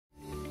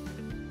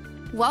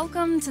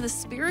Welcome to the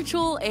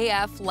Spiritual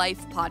AF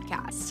Life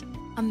podcast,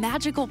 a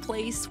magical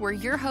place where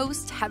your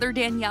host, Heather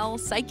Danielle,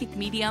 psychic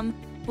medium,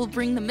 will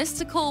bring the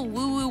mystical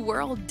woo-woo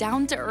world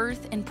down to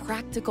earth in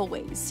practical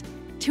ways.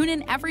 Tune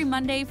in every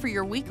Monday for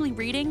your weekly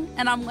reading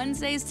and on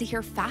Wednesdays to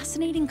hear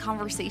fascinating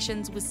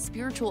conversations with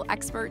spiritual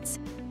experts,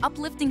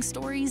 uplifting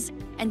stories,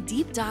 and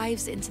deep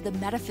dives into the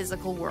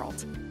metaphysical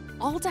world,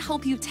 all to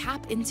help you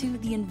tap into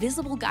the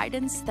invisible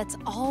guidance that's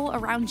all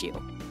around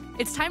you.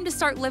 It's time to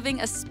start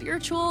living a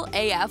spiritual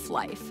AF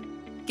life.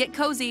 Get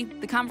cozy.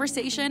 The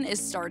conversation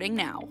is starting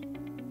now.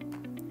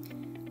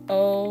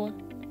 Oh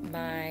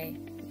my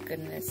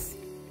goodness.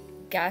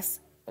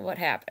 Guess what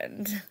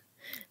happened?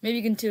 Maybe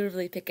you can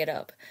intuitively pick it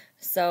up.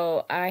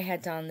 So I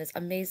had done this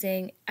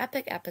amazing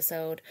epic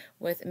episode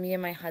with me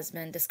and my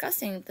husband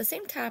discussing the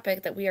same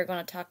topic that we are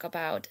going to talk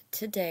about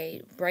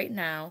today, right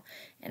now.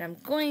 And I'm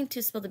going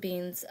to spill the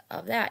beans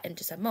of that in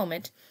just a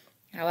moment.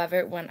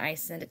 However, when I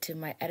sent it to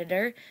my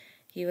editor,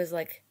 he was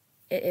like,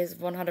 it is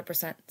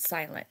 100%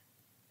 silent.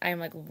 I'm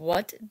like,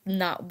 what?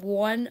 Not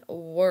one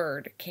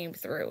word came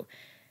through.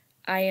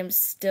 I am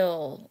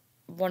still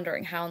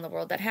wondering how in the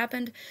world that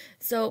happened.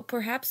 So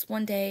perhaps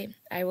one day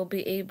I will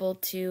be able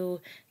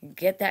to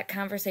get that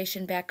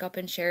conversation back up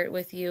and share it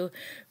with you.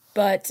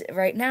 But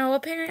right now,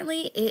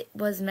 apparently, it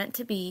was meant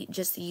to be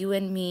just you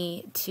and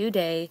me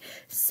today.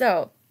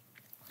 So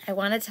I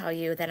want to tell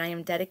you that I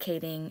am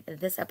dedicating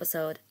this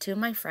episode to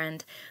my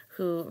friend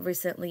who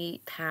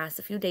recently passed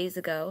a few days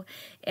ago.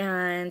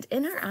 And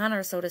in her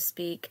honor, so to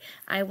speak,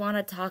 I want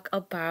to talk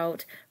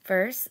about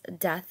first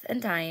death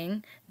and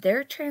dying,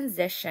 their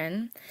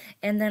transition,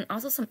 and then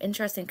also some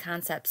interesting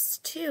concepts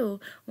too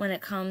when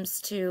it comes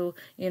to,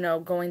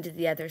 going to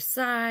the other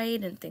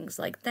side and things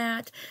like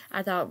that.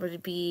 I thought it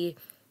would be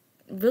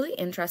really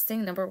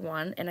interesting, number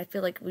one, and I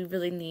feel like we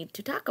really need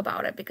to talk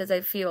about it because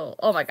I feel,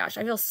 oh my gosh,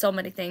 I feel so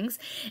many things.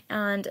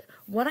 And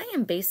what I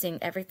am basing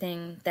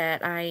everything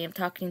that I am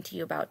talking to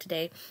you about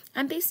today,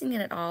 I'm basing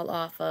it all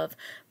off of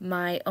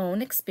my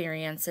own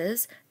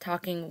experiences,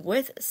 talking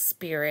with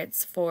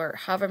spirits for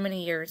however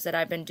many years that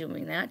I've been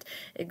doing that,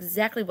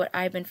 exactly what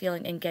I've been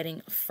feeling and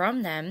getting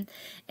from them,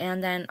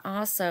 and then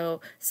also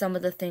some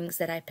of the things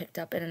that I picked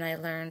up and I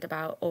learned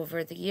about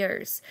over the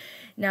years.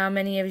 Now,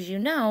 many of you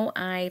know,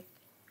 I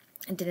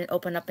didn't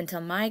open up until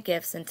my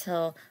gifts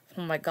until,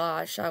 oh my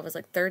gosh, I was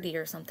like 30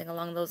 or something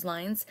along those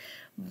lines.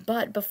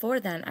 But before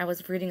then, I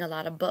was reading a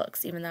lot of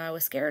books, even though I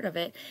was scared of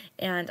it.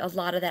 And a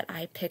lot of that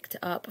I picked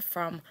up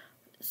from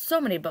so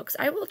many books.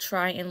 I will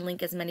try and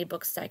link as many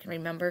books as I can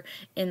remember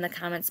in the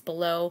comments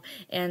below.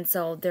 And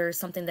so there's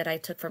something that I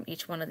took from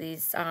each one of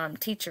these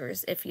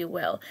teachers, if you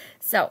will.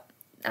 So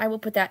I will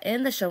put that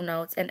in the show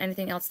notes and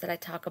anything else that I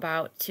talk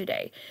about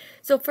today.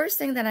 So first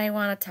thing that I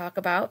want to talk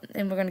about,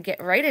 and we're going to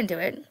get right into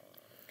it,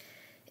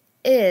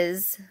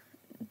 is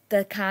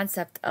the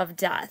concept of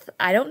death.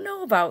 I don't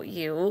know about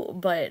you,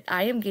 but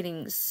I am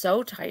getting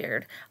so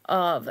tired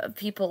of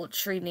people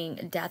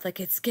treating death like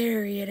it's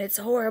scary and it's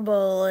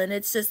horrible and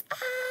it's just,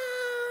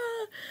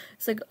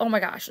 It's like, oh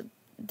my gosh,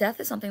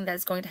 death is something that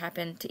is going to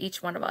happen to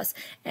each one of us.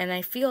 And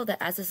I feel that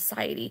as a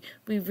society,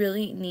 we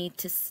really need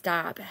to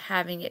stop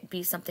having it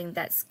be something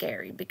that's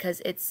scary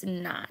because it's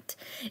not.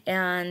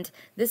 And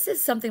this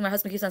is something my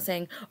husband keeps on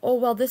saying, oh,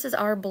 well, this is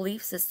our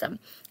belief system.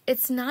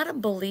 It's not a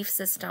belief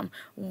system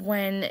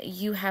when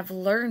you have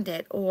learned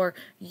it or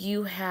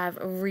you have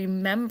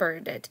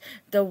remembered it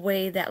the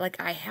way that like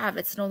I have.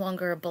 It's no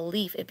longer a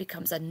belief. It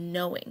becomes a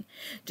knowing.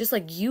 Just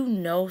like you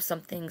know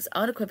some things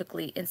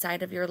unequivocally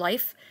inside of your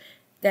life,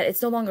 that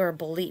it's no longer a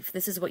belief.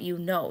 This is what you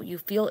know. You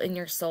feel in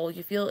your soul,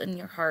 you feel in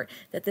your heart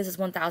that this is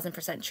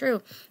 1000%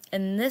 true.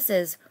 And this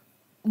is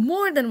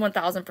more than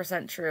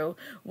 1000% true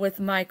with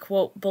my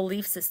quote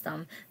belief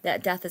system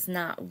that death is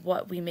not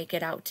what we make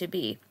it out to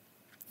be.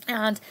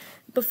 And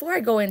before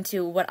I go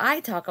into what I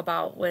talk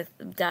about with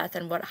death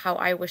and how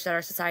I wish that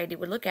our society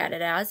would look at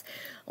it as,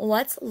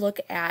 let's look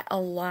at a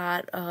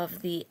lot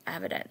of the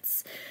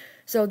evidence.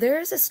 So there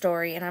is a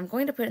story, and I'm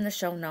going to put in the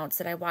show notes,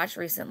 that I watched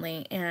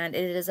recently, and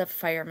it is a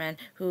fireman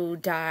who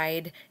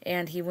died,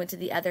 and he went to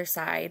the other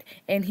side,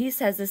 and he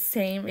says the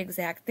same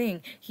exact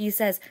thing. He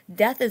says,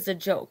 death is a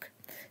joke.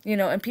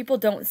 And people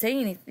don't say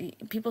anything.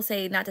 People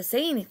say not to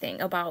say anything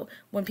about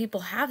when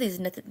people have these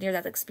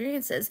near-death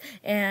experiences,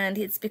 and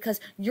it's because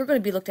you're going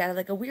to be looked at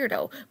like a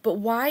weirdo. But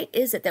why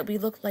is it that we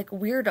look like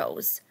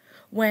weirdos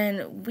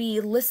when we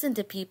listen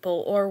to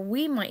people, or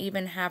we might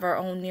even have our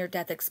own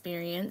near-death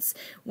experience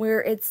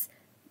where it's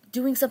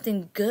doing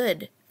something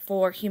good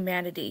for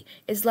humanity,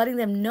 is letting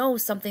them know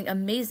something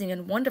amazing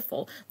and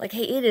wonderful, like,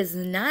 hey, it is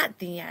not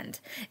the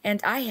end,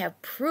 and I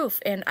have proof,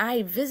 and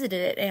I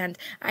visited it, and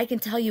I can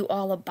tell you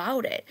all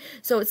about it.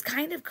 So it's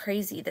kind of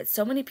crazy that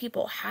so many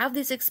people have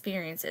these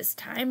experiences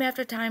time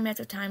after time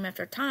after time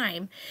after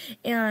time,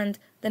 and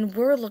then they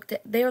were looked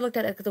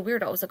at as the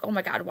weirdos. Like, oh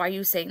my God, why are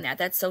you saying that?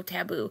 That's so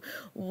taboo.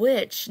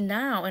 Which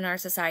now in our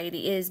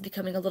society is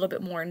becoming a little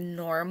bit more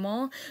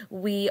normal.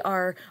 We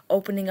are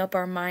opening up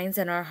our minds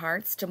and our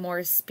hearts to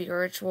more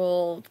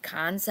spiritual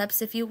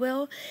concepts, if you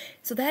will.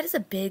 So that is a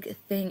big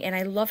thing. And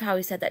I love how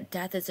he said that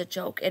death is a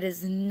joke. It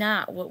is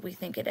not what we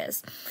think it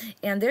is.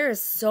 And there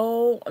is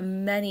so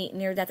many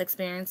near-death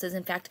experiences.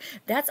 In fact,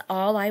 that's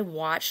all I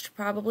watched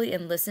probably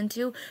and listened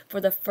to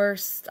for the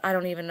first, I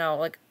don't even know,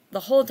 like the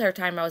whole entire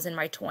time I was in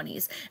my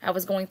 20s. I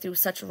was going through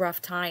such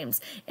rough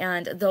times,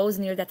 and those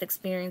near-death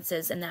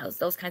experiences and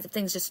those kinds of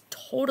things just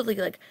totally,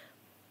 like,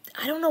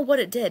 I don't know what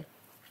it did.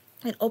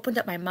 It opened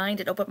up my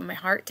mind, it opened up my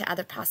heart to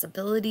other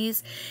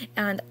possibilities,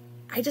 and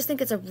I just think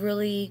it's a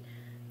really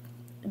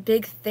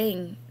big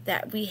thing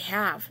that we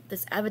have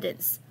this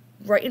evidence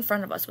right in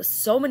front of us with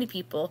so many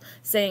people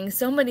saying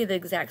so many of the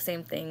exact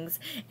same things,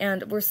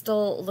 and we're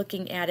still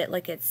looking at it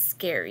like it's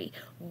scary.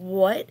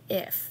 What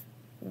if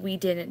we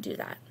didn't do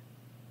that?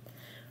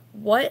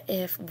 What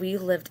if we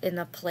lived in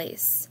a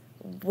place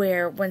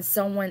where when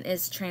someone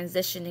is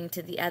transitioning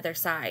to the other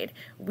side,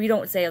 we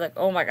don't say like,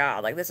 oh my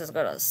God, like this is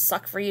gonna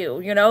suck for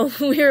you, you know?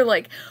 We're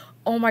like,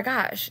 oh my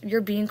gosh,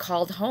 you're being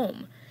called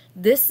home.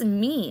 This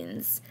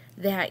means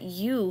that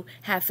you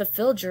have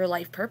fulfilled your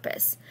life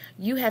purpose.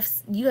 You have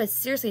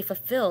seriously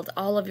fulfilled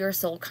all of your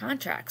soul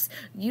contracts.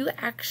 You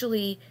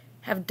actually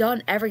have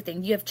done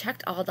everything. You have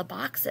checked all the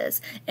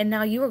boxes, and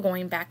now you are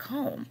going back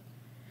home.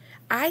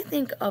 I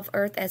think of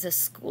Earth as a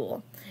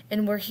school,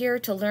 and we're here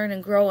to learn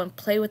and grow and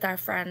play with our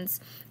friends,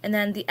 and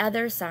then the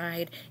other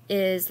side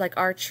is like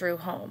our true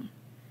home.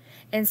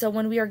 And so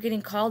when we are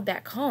getting called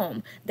back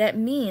home, that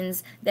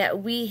means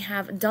that we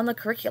have done the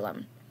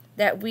curriculum,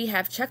 that we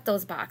have checked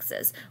those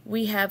boxes,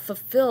 we have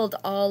fulfilled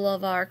all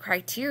of our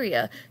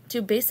criteria to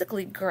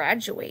basically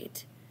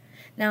graduate.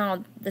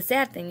 Now, the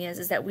sad thing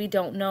is that we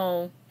don't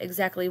know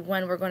exactly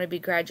when we're going to be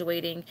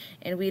graduating,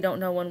 and we don't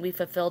know when we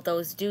fulfilled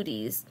those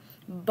duties,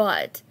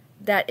 but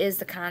that is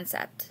the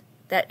concept.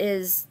 That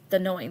is the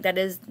knowing. That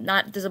is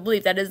not just a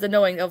belief. That is the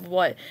knowing of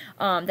what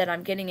that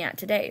I'm getting at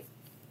today.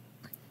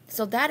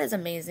 So that is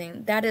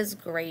amazing. That is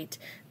great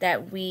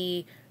that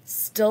we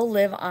still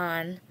live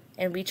on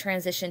and we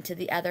transition to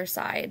the other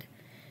side.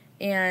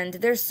 And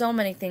there's so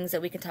many things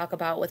that we can talk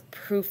about with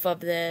proof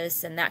of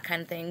this and that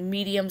kind of thing.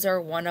 Mediums are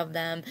one of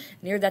them.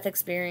 Near-death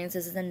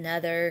experiences is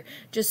another.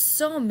 Just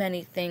so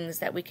many things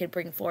that we could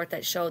bring forth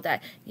that show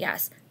that,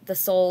 yes, the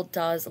soul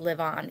does live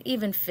on,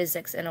 even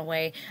physics in a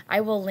way.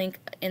 I will link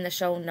in the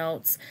show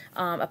notes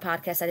a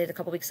podcast I did a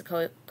couple weeks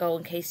ago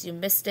in case you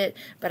missed it,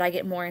 but I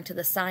get more into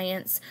the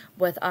science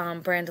with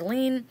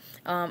Brandeline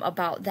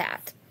about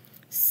that.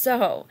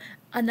 So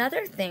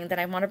another thing that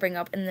I want to bring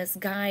up in this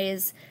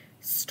guy's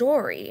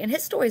story, and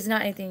his story is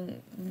not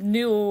anything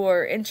new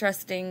or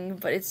interesting,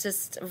 but it's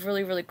just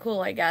really, really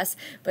cool, I guess.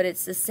 But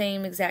it's the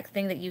same exact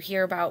thing that you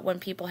hear about when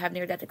people have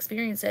near-death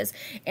experiences.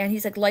 And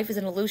he's like, life is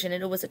an illusion,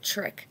 and it was a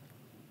trick.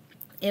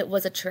 It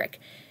was a trick.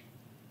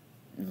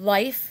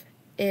 Life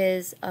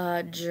is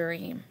a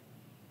dream.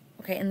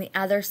 Okay, and the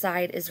other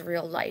side is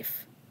real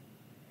life.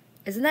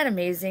 Isn't that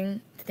amazing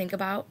to think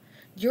about?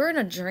 You're in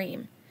a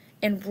dream,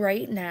 and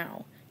right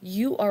now,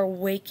 you are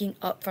waking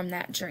up from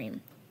that dream.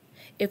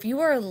 If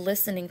you are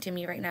listening to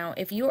me right now,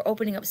 if you are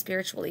opening up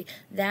spiritually,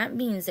 that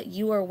means that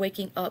you are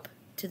waking up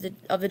to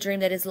the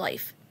dream that is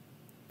life.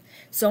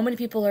 So many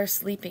people are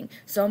sleeping.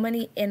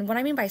 And what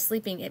I mean by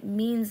sleeping, it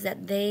means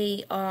that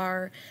they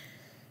are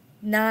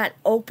not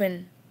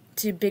open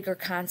to bigger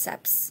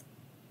concepts.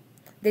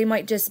 They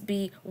might just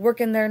be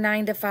working their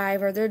 9 to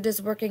 5, or they're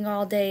just working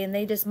all day, and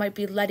they just might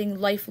be letting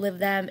life live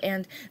them,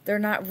 and they're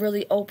not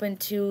really open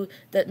to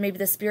maybe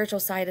the spiritual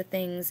side of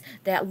things,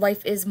 that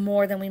life is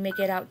more than we make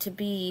it out to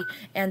be,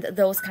 and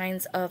those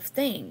kinds of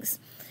things.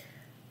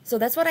 So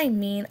that's what I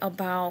mean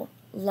about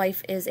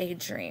life is a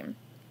dream,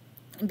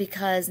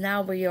 because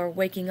now we are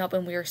waking up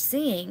and we are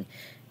seeing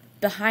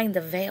behind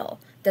the veil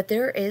that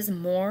there is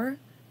more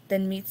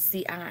than meets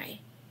the eye.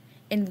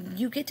 And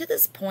you get to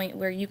this point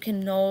where you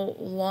can no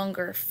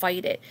longer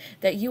fight it.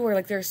 That you are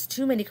like, there's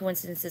too many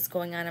coincidences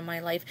going on in my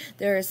life.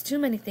 There is too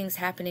many things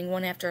happening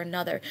one after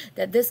another.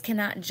 That this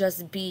cannot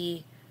just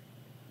be,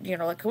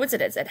 like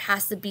coincidence. It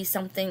has to be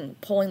something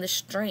pulling the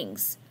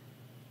strings.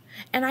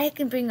 And I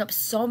can bring up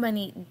so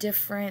many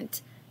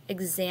different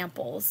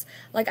examples.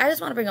 Like, I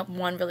just want to bring up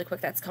one really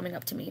quick that's coming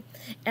up to me.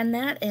 And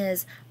that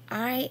is,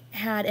 I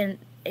had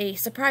a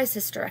surprise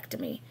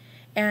hysterectomy.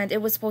 And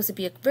it was supposed to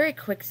be a very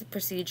quick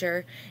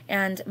procedure,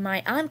 and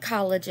my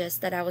oncologist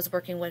that I was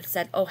working with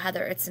said, oh,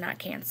 Heather, it's not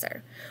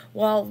cancer.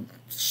 Well,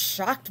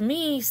 shocked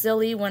me,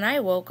 silly, when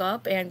I woke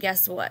up, and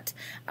guess what?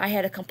 I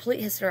had a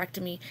complete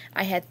hysterectomy.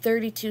 I had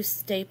 32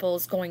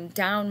 staples going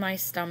down my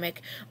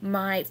stomach.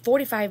 My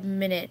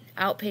 45-minute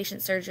outpatient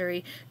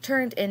surgery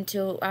turned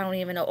into, I don't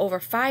even know, over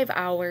 5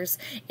 hours,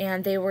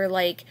 and they were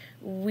like,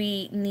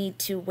 we need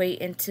to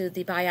wait until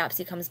the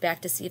biopsy comes back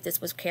to see if this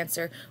was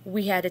cancer.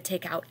 We had to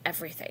take out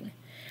everything.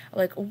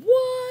 Like,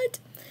 what?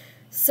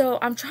 So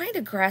I'm trying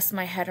to grasp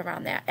my head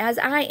around that as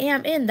I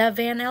am in the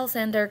Van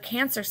Alexander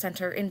Cancer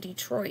Center in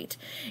Detroit.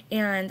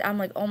 And I'm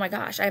like, oh my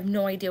gosh, I have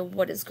no idea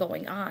what is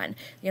going on.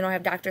 You know, I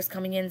have doctors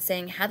coming in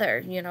saying,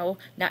 Heather, you know,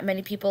 not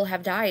many people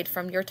have died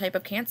from your type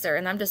of cancer.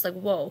 And I'm just like,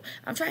 whoa,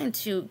 I'm trying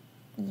to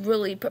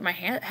really put my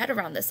head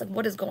around this, like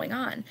what is going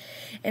on.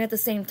 And at the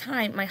same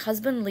time, my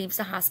husband leaves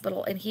the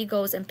hospital and he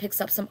goes and picks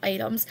up some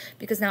items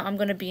because now I'm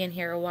going to be in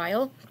here a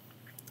while.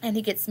 And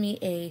he gets me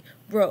a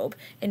robe,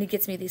 and he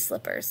gets me these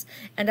slippers.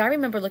 And I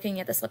remember looking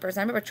at the slippers.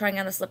 I remember trying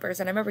on the slippers,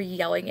 and I remember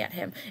yelling at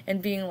him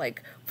and being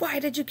like, why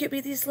did you get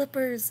me these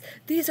slippers?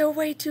 These are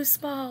way too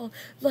small.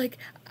 Like,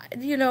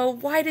 you know,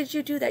 why did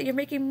you do that? You're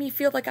making me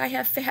feel like I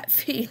have fat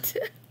feet.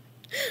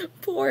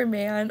 Poor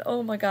man.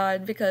 Oh, my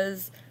God.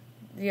 Because,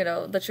 you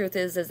know, the truth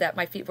is that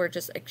my feet were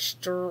just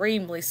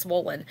extremely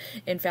swollen.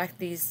 In fact,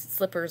 these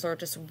slippers are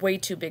just way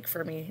too big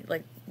for me.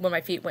 Like, when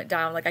my feet went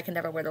down, like, I can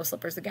never wear those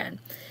slippers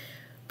again.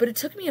 But it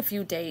took me a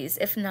few days,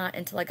 if not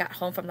until I got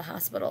home from the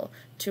hospital,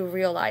 to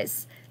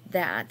realize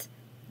that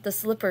the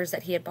slippers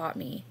that he had bought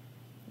me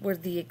were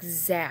the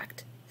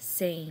exact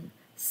same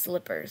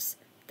slippers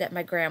that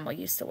my grandma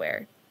used to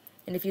wear.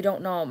 And if you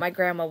don't know, my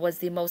grandma was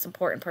the most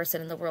important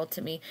person in the world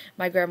to me.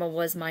 My grandma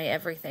was my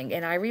everything.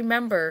 And I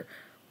remember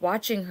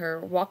watching her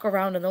walk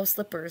around in those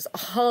slippers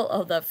all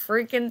of the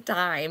freaking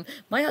time.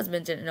 My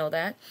husband didn't know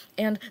that.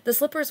 And the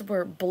slippers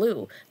were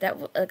blue,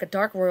 like a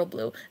dark royal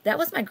blue. That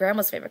was my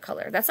grandma's favorite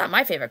color. That's not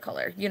my favorite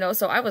color, you know?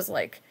 So I was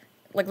like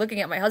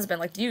looking at my husband,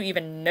 like, do you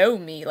even know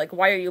me? Like,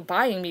 why are you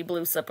buying me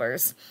blue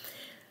slippers?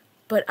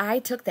 But I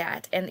took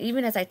that, and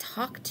even as I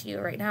talk to you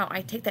right now,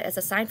 I take that as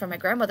a sign from my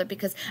grandmother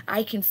because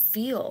I can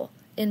feel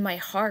in my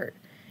heart,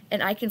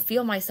 and I can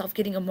feel myself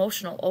getting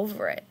emotional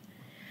over it.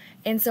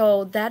 And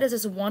so that is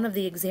just one of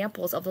the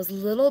examples of those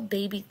little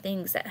baby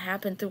things that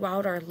happen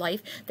throughout our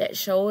life that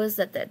show us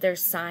that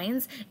there's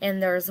signs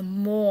and there's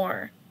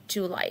more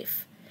to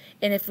life.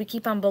 And if we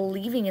keep on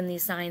believing in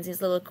these signs,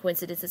 these little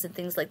coincidences and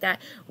things like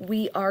that,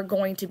 we are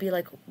going to be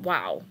like,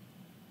 wow,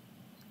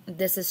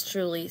 this is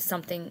truly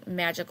something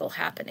magical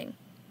happening.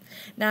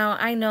 Now,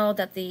 I know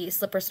that the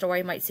slipper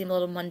story might seem a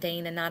little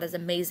mundane and not as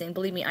amazing.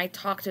 Believe me, I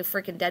talk to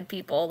freaking dead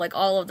people like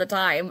all of the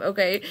time,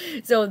 okay?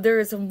 So there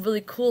are some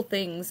really cool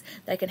things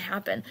that can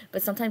happen,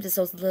 but sometimes it's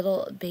those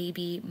little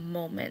baby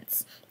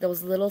moments,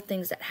 those little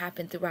things that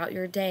happen throughout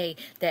your day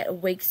that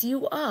wakes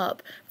you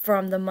up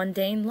from the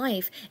mundane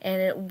life,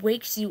 and it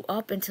wakes you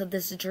up into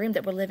this dream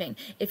that we're living.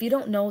 If you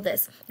don't know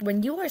this,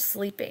 when you are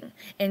sleeping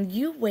and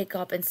you wake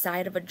up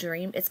inside of a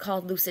dream, it's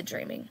called lucid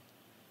dreaming,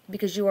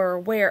 because you are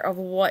aware of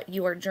what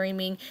you are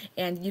dreaming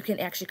and you can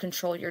actually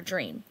control your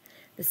dream.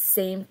 The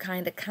same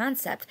kind of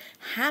concept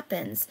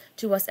happens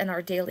to us in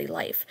our daily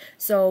life.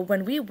 So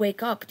when we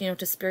wake up, you know,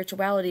 to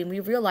spirituality and we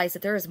realize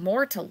that there is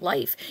more to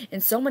life,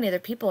 and so many other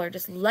people are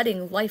just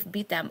letting life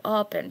beat them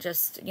up and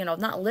just, you know,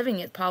 not living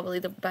it probably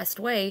the best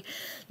way,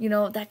 you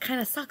know, that kind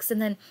of sucks. And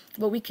then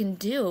what we can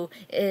do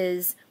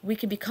is we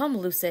can become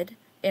lucid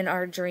in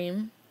our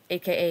dream,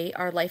 aka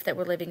our life that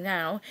we're living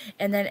now,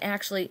 and then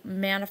actually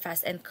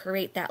manifest and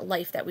create that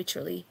life that we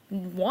truly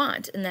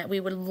want and that we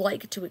would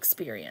like to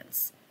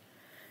experience.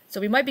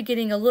 So we might be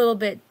getting a little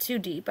bit too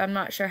deep. I'm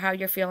not sure how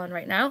you're feeling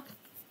right now.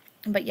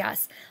 But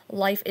yes,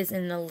 life is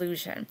an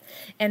illusion.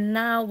 And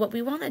now what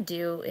we want to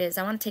do is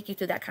I want to take you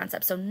through that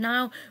concept. So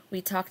now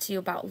we talk to you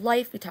about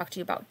life, we talk to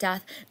you about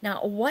death.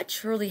 Now, what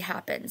truly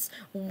happens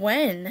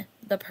when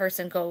the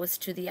person goes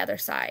to the other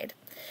side?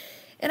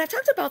 And I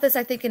talked about this,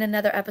 I think, in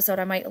another episode.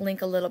 I might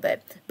link a little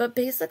bit. But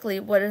basically,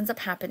 what ends up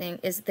happening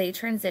is they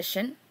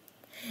transition.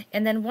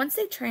 And then once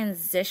they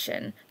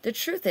transition, the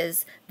truth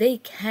is they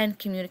can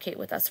communicate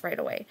with us right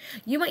away.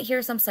 You might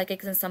hear some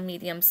psychics and some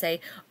mediums say,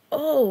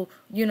 oh,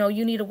 you know,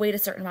 you need to wait a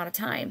certain amount of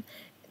time.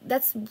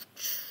 That's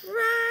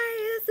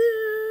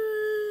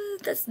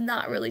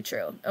not really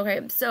true. Okay,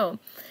 so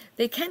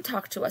they can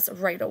talk to us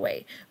right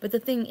away. But the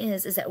thing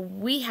is that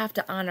we have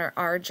to honor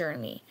our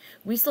journey.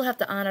 We still have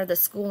to honor the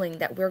schooling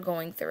that we're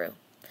going through.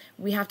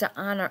 We have to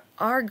honor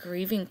our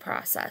grieving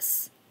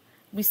process.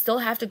 We still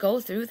have to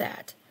go through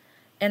that.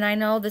 And I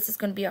know this is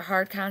going to be a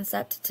hard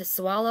concept to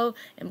swallow,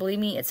 and believe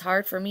me, it's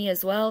hard for me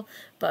as well,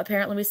 but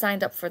apparently we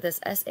signed up for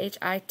this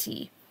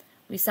SHIT.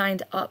 We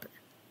signed up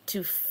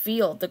to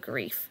feel the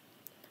grief.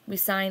 We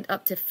signed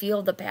up to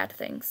feel the bad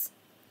things.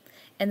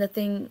 And the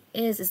thing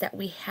is that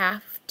we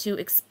have to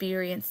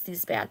experience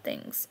these bad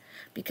things.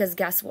 Because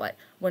guess what?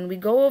 When we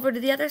go over to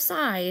the other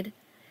side,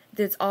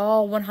 it's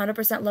all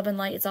 100% love and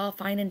light. It's all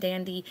fine and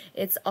dandy.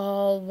 It's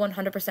all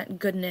 100%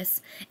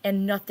 goodness.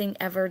 And nothing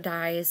ever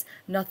dies.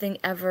 Nothing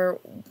ever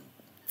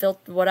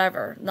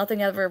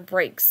nothing ever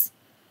breaks.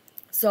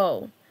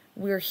 So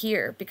we're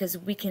here because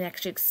we can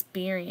actually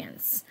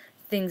experience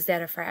things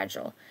that are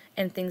fragile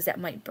and things that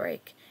might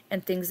break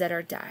and things that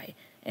are die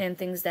and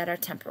things that are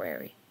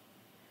temporary.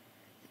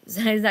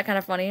 Isn't that kind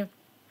of funny?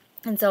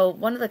 And so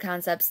one of the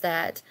concepts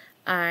that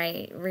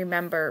I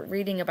remember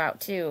reading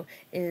about too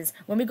is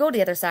when we go to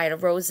the other side, a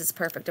rose is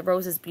perfect. A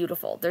rose is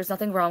beautiful. There's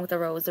nothing wrong with a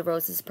rose. The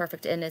rose is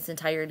perfect in its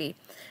entirety.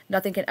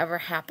 Nothing can ever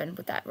happen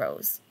with that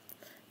rose.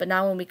 But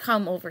now when we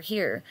come over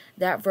here,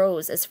 that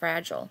rose is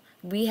fragile.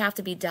 We have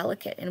to be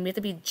delicate and we have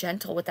to be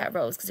gentle with that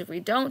rose, because if we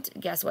don't,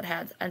 guess what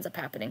ends up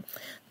happening?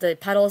 The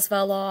petals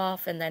fell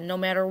off, and then no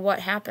matter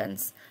what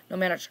happens, no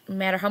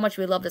matter how much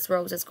we love this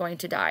rose, it's going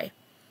to die.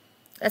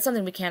 That's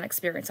something we can't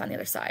experience on the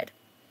other side.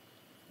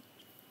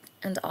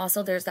 And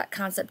also there's that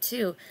concept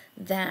too,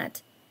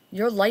 that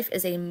your life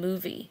is a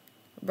movie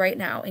right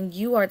now, and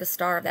you are the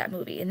star of that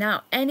movie. And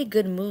now, any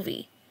good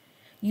movie,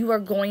 you are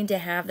going to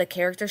have the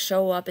characters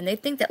show up and they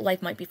think that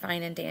life might be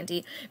fine and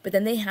dandy, but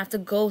then they have to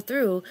go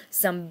through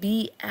some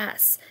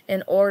BS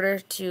in order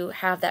to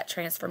have that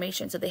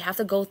transformation. So they have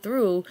to go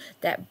through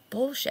that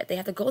bullshit. They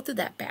have to go through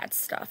that bad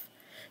stuff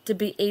to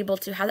be able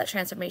to have that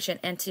transformation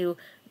and to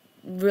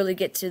really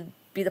get to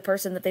be the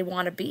person that they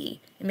want to be.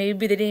 And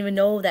maybe they didn't even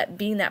know that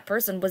being that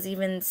person was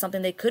even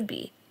something they could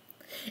be.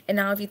 And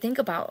now if you think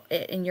about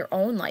it in your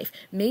own life,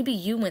 maybe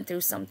you went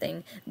through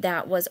something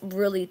that was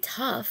really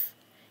tough,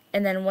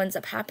 and then what ends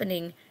up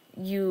happening,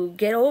 you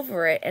get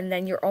over it, and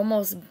then you're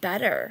almost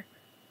better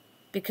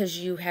because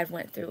you had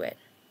went through it.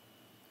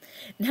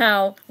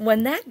 Now,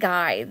 when that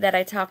guy that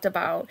I talked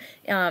about,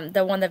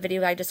 the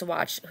video I just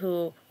watched,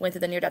 who went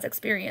through the near-death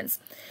experience,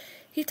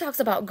 he talks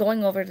about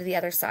going over to the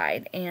other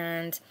side,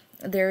 and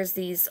there's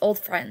these old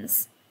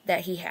friends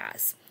that he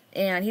has.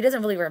 And he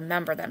doesn't really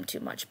remember them too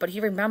much, but he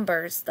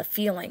remembers the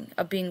feeling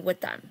of being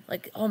with them.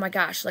 Like, oh my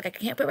gosh, like I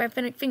can't put my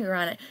finger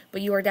on it,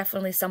 but you are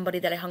definitely somebody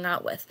that I hung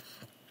out with.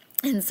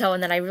 And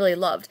then I really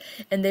loved.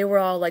 And they were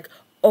all like,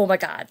 oh my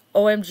God,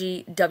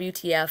 OMG,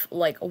 WTF,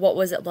 like, what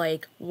was it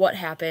like? What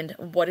happened?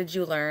 What did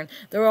you learn?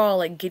 They were all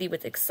like giddy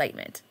with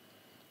excitement.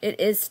 It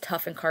is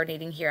tough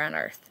incarnating here on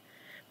Earth.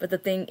 But the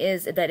thing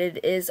is that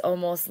it is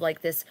almost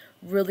like this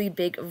really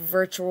big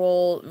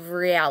virtual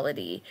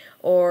reality,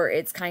 or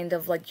it's kind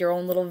of like your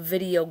own little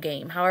video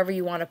game, however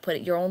you want to put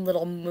it, your own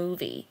little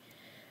movie.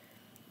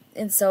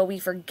 And so we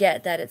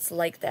forget that it's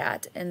like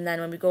that. And then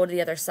when we go to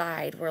the other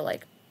side, we're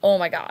like, oh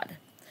my God.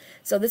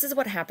 So this is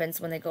what happens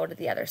when they go to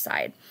the other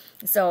side.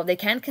 So they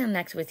can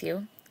connect with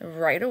you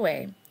right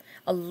away.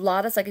 A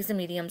lot of psychics and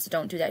mediums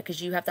don't do that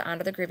because you have to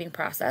honor the grieving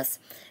process.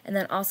 And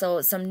then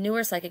also some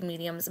newer psychic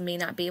mediums may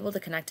not be able to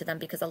connect to them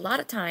because a lot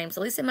of times,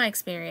 at least in my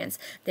experience,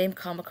 they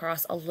come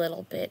across a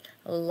little bit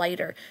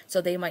lighter.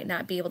 So they might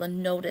not be able to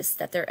notice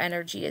that their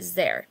energy is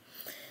there.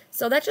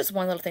 So that's just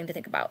one little thing to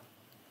think about.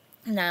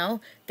 Now,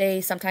 they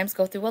sometimes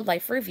go through a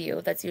life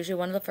review. That's usually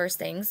one of the first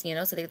things,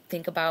 so they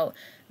think about,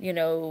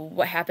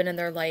 what happened in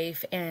their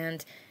life,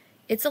 and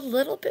it's a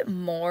little bit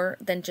more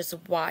than just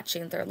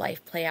watching their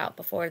life play out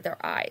before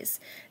their eyes.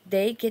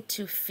 They get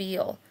to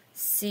feel,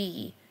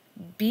 see,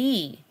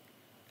 be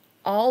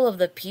all of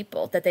the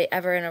people that they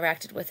ever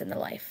interacted with in their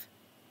life.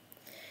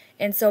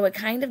 And so it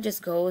kind of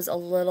just goes a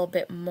little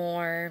bit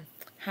more,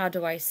 how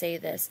do I say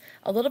this,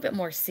 a little bit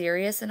more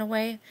serious in a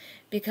way,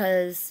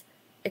 because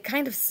it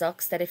kind of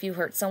sucks that if you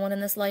hurt someone in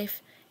this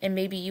life, and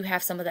maybe you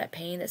have some of that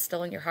pain that's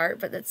still in your heart,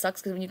 but that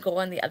sucks because when you go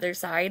on the other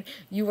side,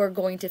 you are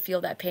going to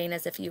feel that pain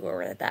as if you were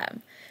with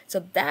them.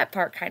 So that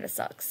part kind of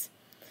sucks.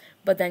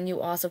 But then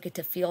you also get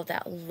to feel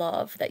that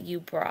love that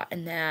you brought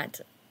and that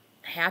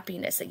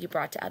happiness that you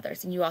brought to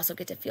others, and you also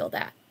get to feel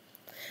that.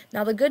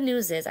 Now, the good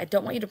news is I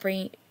don't want you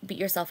to beat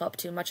yourself up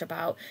too much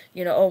about,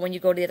 when you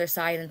go to the other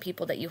side and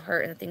people that you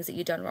hurt and the things that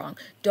you've done wrong.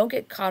 Don't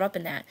get caught up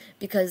in that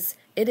because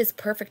it is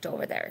perfect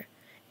over there.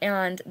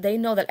 And they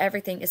know that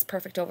everything is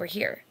perfect over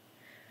here.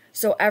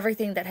 So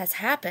everything that has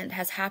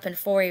happened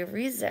for a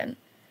reason,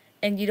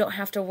 and you don't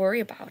have to worry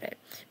about it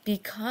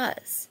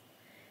because,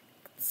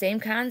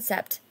 same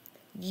concept,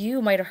 you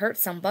might have hurt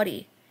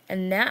somebody,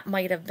 and that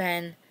might have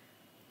been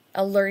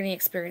a learning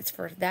experience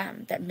for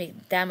them that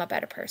made them a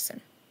better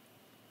person.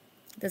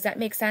 Does that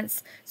make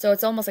sense? So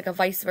it's almost like a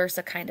vice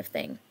versa kind of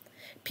thing.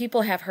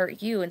 People have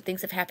hurt you and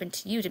things have happened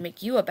to you to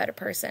make you a better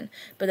person.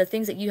 But the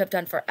things that you have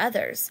done for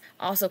others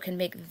also can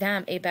make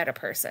them a better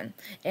person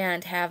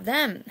and have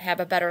them have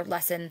a better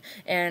lesson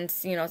and,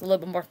 it's a little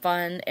bit more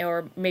fun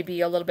or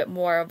maybe a little bit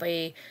more of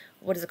a,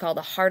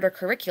 a harder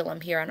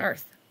curriculum here on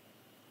Earth.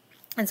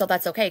 And so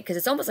that's okay because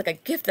it's almost like a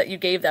gift that you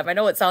gave them. I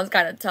know it sounds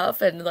kind of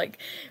tough and like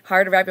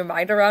hard to wrap your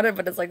mind around it,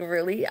 but it's like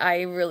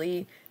I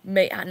really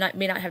may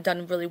not have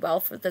done really well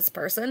for this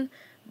person.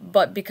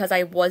 But because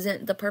I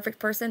wasn't the perfect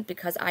person,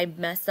 because I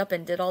messed up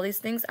and did all these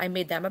things, I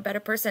made them a better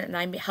person and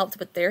I helped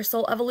with their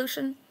soul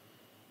evolution?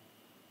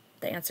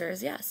 The answer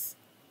is yes.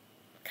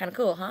 Kind of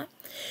cool, huh?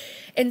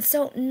 And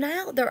so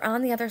now they're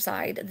on the other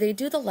side. They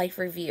do the life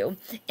review.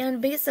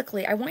 And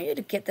basically, I want you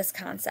to get this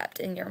concept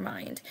in your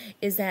mind,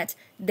 is that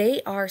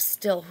they are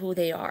still who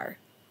they are.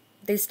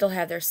 They still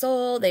have their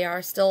soul. They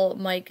are still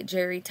Mike,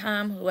 Jerry,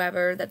 Tom,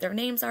 whoever that their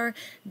names are.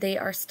 They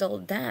are still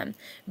them.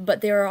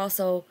 But they are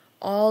also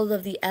all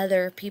of the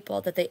other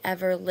people that they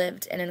ever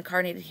lived and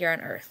incarnated here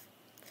on Earth.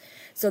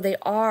 So they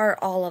are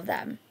all of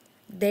them.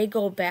 They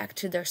go back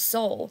to their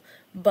soul,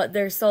 but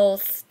their soul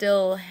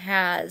still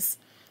has,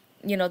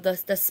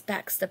 the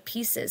specks, the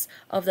pieces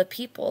of the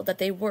people that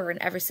they were in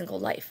every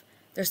single life.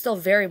 They're still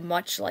very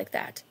much like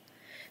that.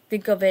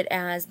 Think of it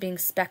as being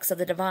specks of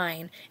the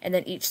divine, and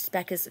then each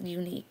speck is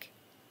unique.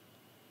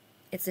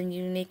 It's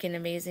unique and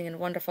amazing and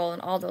wonderful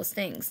and all those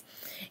things.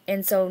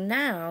 And so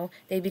now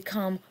they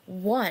become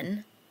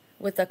one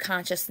with the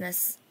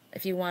consciousness,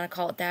 if you want to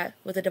call it that,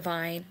 with the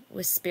divine,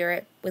 with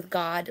spirit, with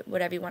God,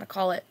 whatever you want to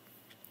call it.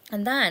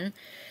 And then,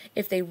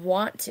 if they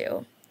want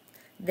to,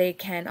 they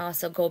can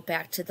also go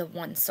back to the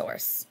one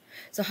source.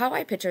 So how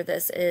I picture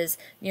this is,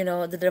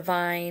 the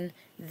divine,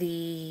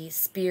 the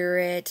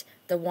spirit,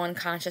 the one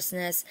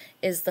consciousness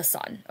is the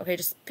sun. Okay,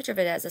 just picture of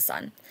it as a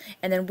sun.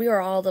 And then we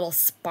are all little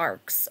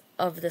sparks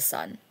of the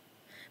sun.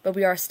 But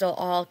we are still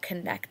all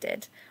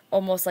connected,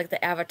 almost like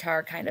the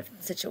Avatar kind of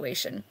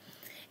situation.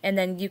 And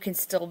then you can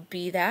still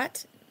be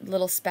that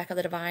little speck of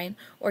the divine,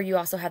 or you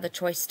also have the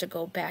choice to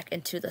go back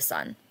into the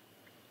sun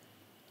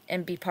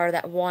and be part of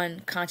that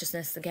one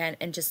consciousness again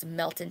and just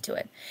melt into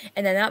it.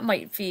 And then that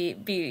might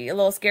be a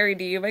little scary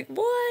to you. Like,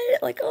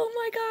 what? Like, oh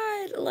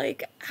my God.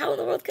 Like, how in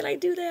the world can I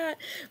do that?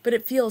 But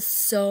it feels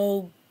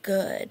so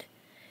good.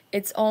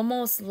 It's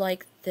almost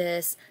like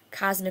this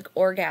cosmic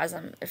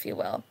orgasm, if you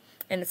will.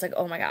 And it's like,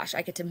 oh my gosh,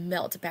 I get to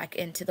melt back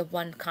into the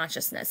one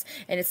consciousness.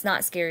 And it's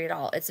not scary at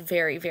all. It's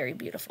very, very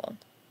beautiful.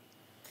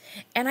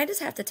 And I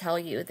just have to tell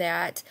you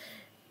that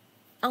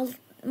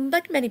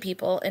like many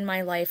people in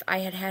my life, I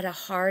had a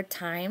hard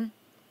time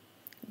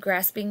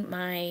grasping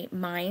my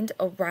mind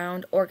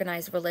around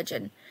organized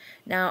religion.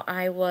 Now,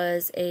 I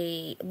was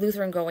a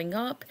Lutheran growing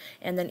up,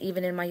 and then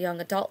even in my young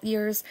adult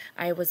years,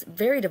 I was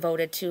very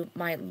devoted to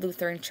my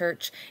Lutheran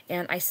church,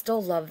 and I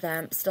still love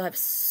them, still have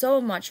so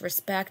much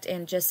respect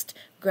and just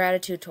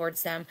gratitude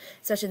towards them,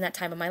 especially in that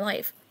time of my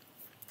life.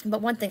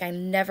 But one thing I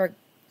never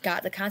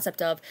got the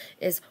concept of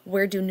is,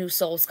 where do new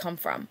souls come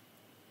from?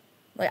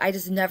 Like, I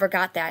just never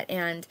got that,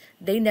 and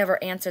they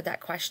never answered that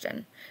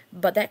question.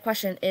 But that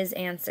question is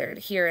answered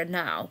here and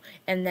now,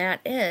 and that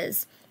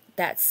is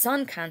that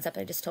sun concept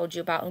I just told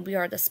you about, and we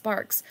are the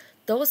sparks.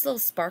 Those little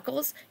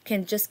sparkles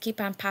can just keep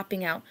on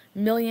popping out.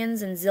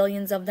 Millions and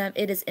zillions of them.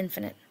 It is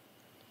infinite.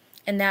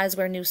 And that is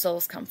where new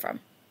souls come from.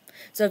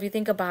 So if you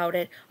think about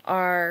it,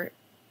 our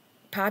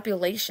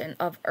population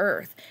of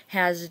Earth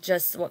has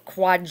just,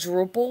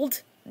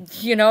 quadrupled,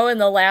 in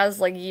the last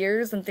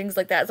years and things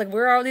like that. It's like,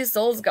 where are all these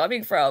souls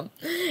coming from?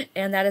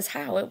 And that is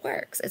how it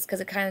works. It's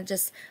because it kind of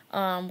just,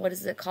 what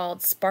is it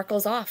called?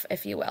 Sparkles off,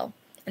 if you will.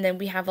 And then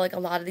we have a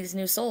lot of these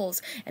new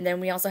souls. And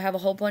then we also have a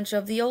whole bunch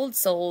of the old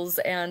souls.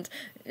 And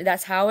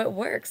that's how it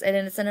works. And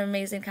it's an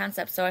amazing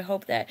concept. So I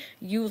hope that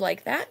you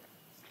like that.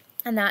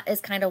 And that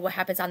is kind of what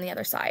happens on the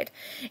other side.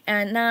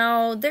 And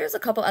now there's a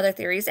couple other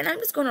theories. And I'm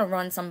just going to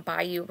run some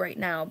by you right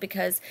now,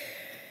 because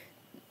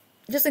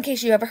just in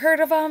case you ever heard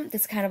of them,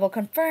 this kind of will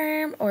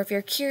confirm, or if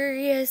you're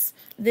curious,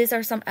 these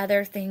are some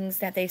other things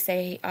that they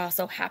say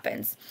also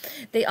happens.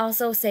 They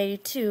also say,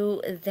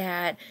 too,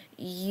 that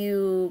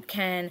you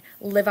can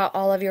live out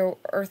all of your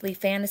earthly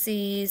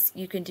fantasies.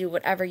 You can do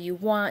whatever you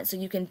want, so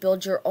you can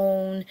build your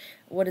own,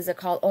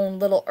 own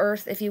little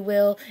earth, if you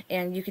will,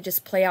 and you could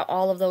just play out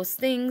all of those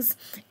things.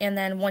 And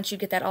then once you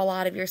get that all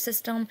out of your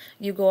system,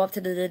 you go up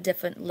to the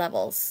different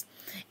levels.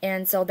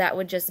 And so that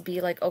would just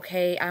be like,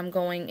 okay, I'm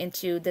going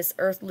into this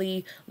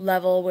earthly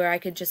level where I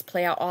could just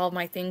play out all of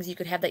my things. You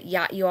could have that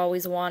yacht you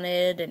always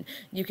wanted, and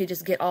you could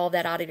just get all of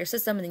that out of your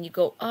system, and then you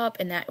go up,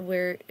 and that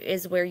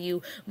is where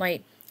you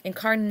might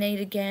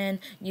incarnate again.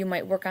 You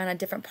might work on a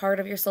different part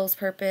of your soul's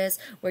purpose,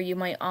 where you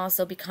might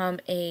also become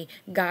a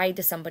guide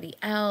to somebody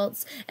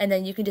else, and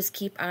then you can just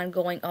keep on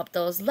going up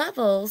those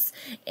levels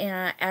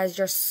as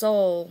your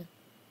soul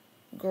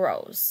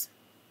grows.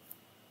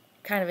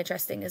 Kind of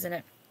interesting, isn't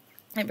it?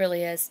 It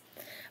really is.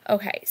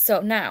 Okay,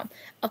 so now,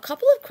 a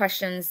couple of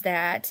questions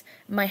that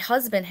my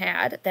husband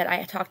had that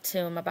I talked to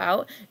him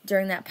about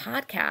during that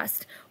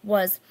podcast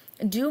was,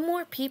 do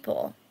more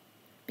people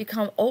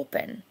become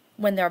open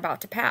when they're about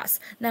to pass?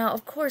 Now,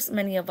 of course,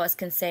 many of us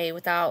can say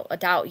without a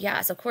doubt,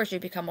 yes, of course you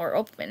become more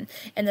open.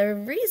 And the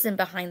reason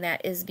behind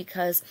that is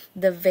because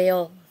the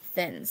veil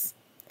thins.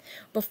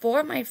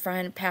 Before my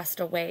friend passed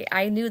away,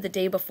 I knew the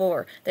day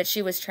before that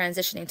she was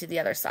transitioning to the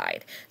other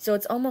side. So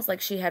it's almost like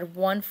she had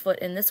one foot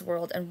in this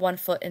world and one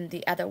foot in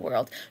the other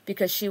world,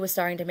 because she was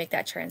starting to make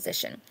that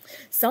transition.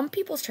 Some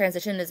people's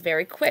transition is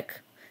very quick.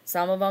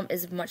 Some of them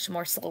is much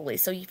more slowly.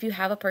 So if you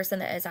have a person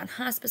that is on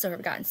hospice or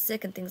have gotten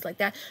sick and things like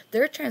that,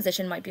 their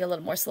transition might be a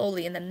little more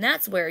slowly. And then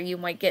that's where you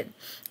might get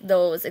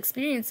those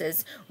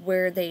experiences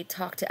where they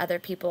talk to other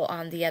people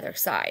on the other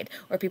side,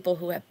 or people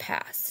who have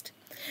passed.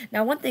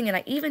 Now, one thing, and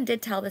I even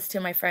did tell this to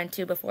my friend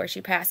too before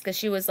she passed, because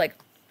she was like,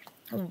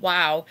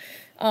 wow,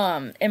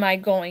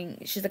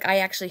 she's like, I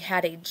actually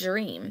had a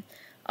dream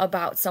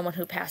about someone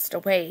who passed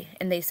away,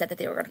 and they said that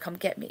they were going to come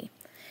get me.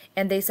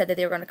 And they said that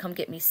they were going to come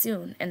get me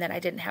soon, and that I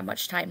didn't have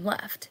much time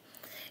left.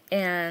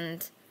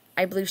 And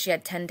I believe she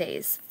had 10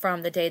 days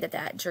from the day that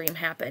that dream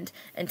happened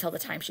until the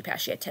time she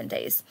passed. She had 10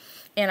 days.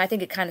 And I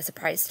think it kind of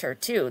surprised her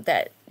too,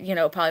 that,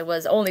 probably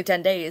was only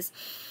 10 days.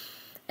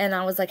 And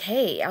I was like,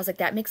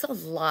 that makes a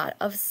lot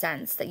of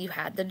sense that you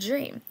had the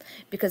dream.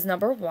 Because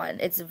number one,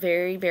 it's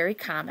very, very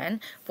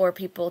common for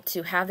people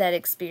to have that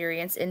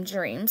experience in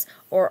dreams,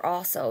 or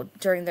also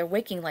during their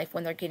waking life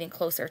when they're getting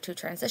closer to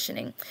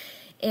transitioning.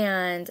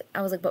 And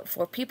I was like, but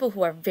for people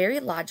who are very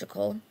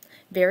logical,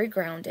 very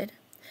grounded,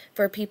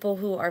 for people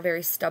who are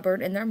very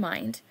stubborn in their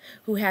mind,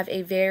 who have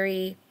a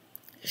very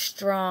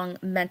strong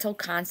mental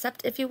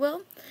concept, if you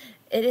will,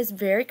 it is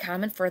very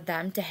common for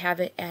them to have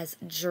it as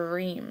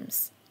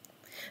dreams,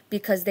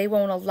 because they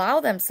won't allow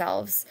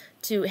themselves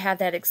to have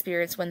that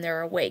experience when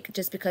they're awake,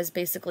 just because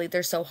basically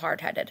they're so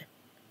hard-headed.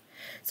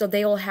 So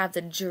they will have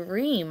the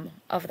dream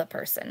of the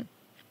person.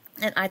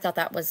 And I thought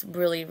that was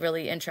really,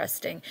 really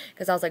interesting,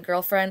 because I was like,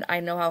 girlfriend, I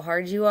know how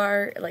hard you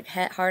are, like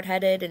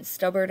hard-headed and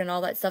stubborn and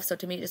all that stuff. So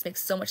to me, it just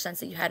makes so much sense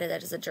that you had it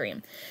as a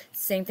dream.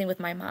 Same thing with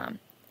my mom.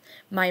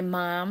 My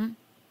mom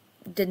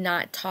did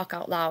not talk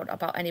out loud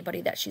about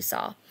anybody that she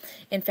saw.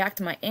 In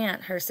fact, my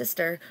aunt, her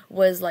sister,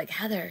 was like,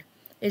 Heather,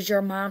 is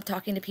your mom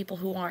talking to people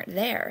who aren't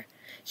there?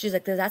 She's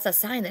like, that's a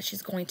sign that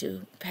she's going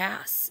to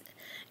pass.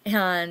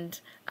 And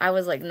I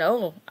was like,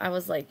 no. I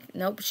was like,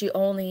 nope, she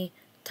only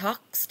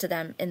talks to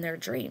them in their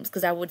dreams,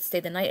 because I would stay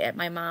the night at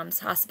my mom's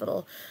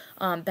hospital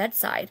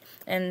bedside,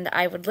 and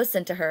I would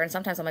listen to her, and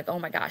sometimes I'm like, oh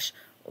my gosh.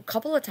 A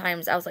couple of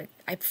times I was like,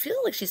 I feel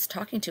like she's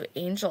talking to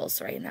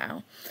angels right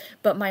now.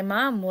 But my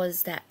mom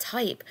was that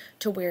type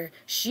to where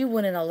she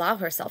wouldn't allow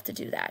herself to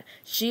do that.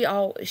 She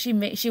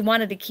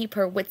wanted to keep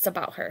her wits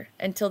about her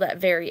until that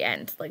very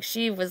end. Like,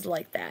 she was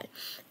like that.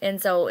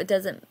 And so it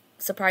doesn't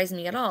surprise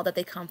me at all that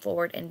they come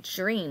forward in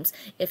dreams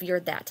if you're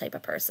that type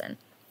of person.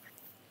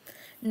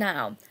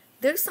 Now,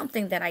 there's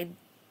something that I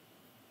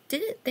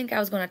didn't think I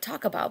was going to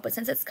talk about, but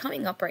since it's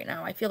coming up right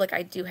now, I feel like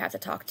I do have to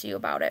talk to you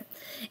about it.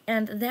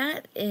 And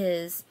that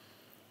is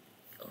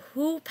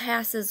who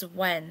passes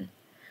when.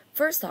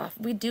 First off,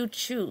 we do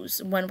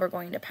choose when we're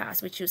going to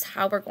pass. We choose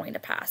how we're going to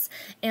pass.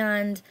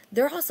 And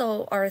there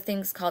also are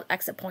things called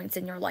exit points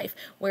in your life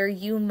where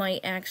you might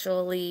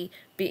actually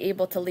be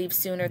able to leave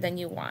sooner than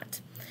you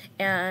want.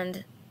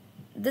 And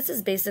this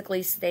is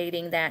basically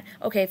stating that,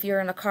 okay, if you're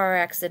in a car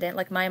accident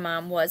like my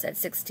mom was at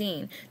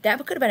 16, that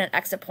could have been an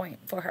exit point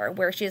for her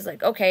where she's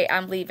like, okay,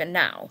 I'm leaving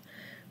now.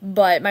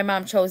 But my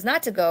mom chose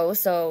not to go,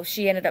 so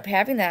she ended up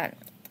having that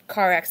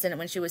car accident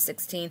when she was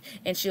 16,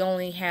 and she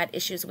only had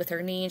issues with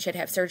her knee, and she had to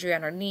have surgery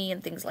on her knee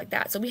and things like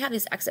that. So we have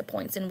these exit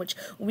points in which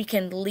we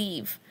can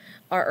leave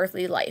our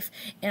earthly life.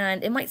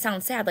 And it might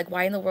sound sad, like,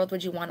 why in the world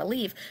would you want to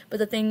leave? But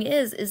the thing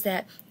is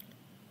that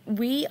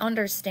we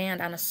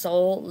understand on a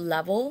soul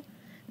level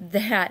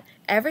that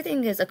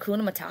everything is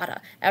Hakuna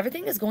Matata.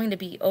 Everything is going to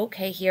be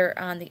okay here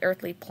on the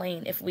earthly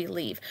plane if we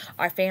leave.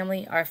 Our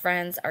family, our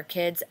friends, our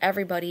kids,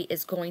 everybody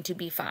is going to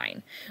be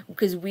fine.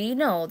 Because we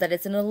know that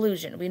it's an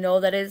illusion. We know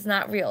that it's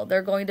not real.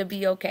 They're going to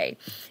be okay.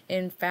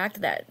 In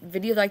fact, that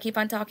video that I keep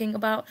on talking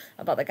about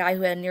the guy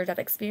who had a near-death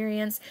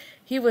experience,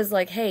 he was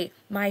like, hey,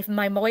 my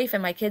wife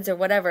and my kids or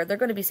whatever, they're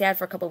going to be sad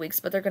for a couple of weeks,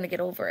 but they're going to get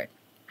over it.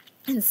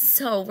 And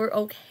so we're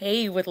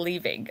okay with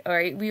leaving, all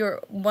right? We are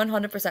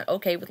 100%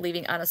 okay with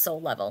leaving on a soul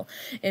level.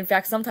 In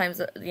fact,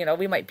 sometimes,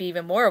 we might be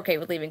even more okay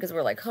with leaving because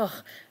we're like,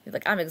 oh,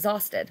 I'm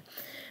exhausted.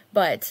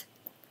 But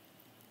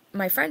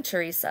my friend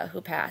Teresa,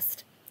 who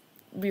passed,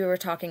 we were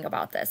talking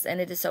about this,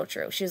 and it is so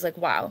true. She was like,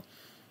 wow.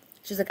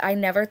 She's like, I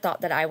never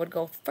thought that I would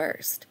go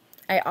first.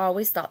 I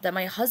always thought that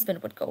my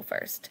husband would go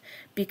first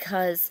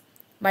because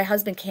my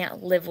husband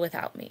can't live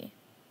without me.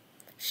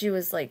 She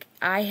was like,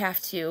 I have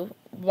to,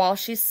 while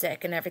she's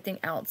sick and everything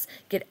else,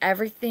 get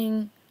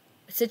everything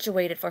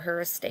situated for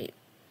her estate.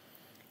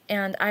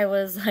 And I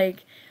was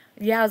like,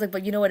 yeah, I was like,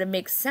 but you know what? It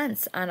makes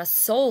sense on a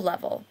soul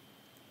level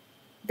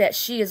that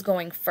she is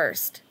going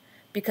first.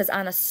 Because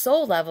on a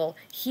soul level,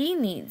 he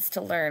needs to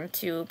learn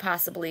to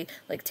possibly,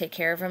 take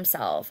care of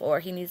himself.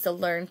 Or he needs to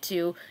learn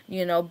to,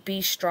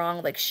 be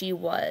strong like she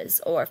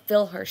was. Or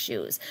fill her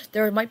shoes.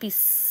 There might be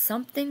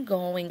something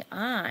going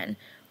on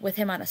with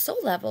him on a soul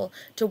level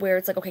to where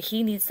it's like, okay,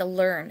 he needs to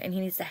learn and he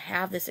needs to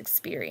have this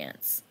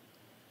experience.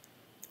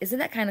 Isn't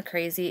that kind of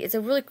crazy? It's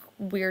a really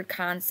weird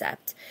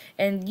concept.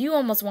 And you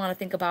almost want to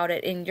think about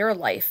it in your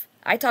life.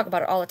 I talk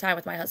about it all the time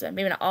with my husband.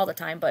 Maybe not all the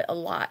time, but a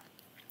lot.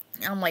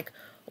 I'm like,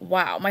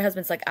 wow. My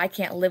husband's like, I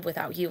can't live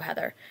without you,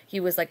 Heather.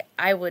 He was like,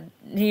 I would,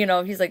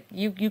 he's like,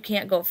 you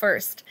can't go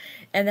first.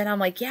 And then I'm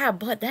like, yeah,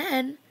 but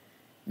then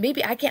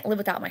maybe I can't live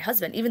without my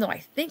husband, even though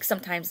I think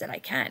sometimes that I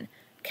can.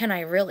 Can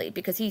I really?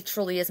 Because he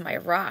truly is my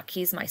rock.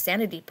 He's my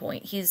sanity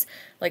point. He's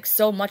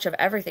so much of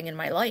everything in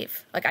my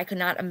life. I could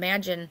not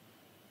imagine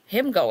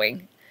him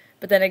going.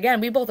 But then again,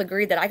 we both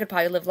agreed that I could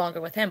probably live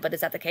longer with him. But is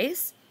that the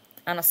case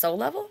on a soul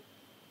level?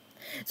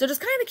 So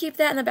just kind of keep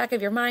that in the back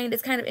of your mind.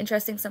 It's kind of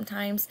interesting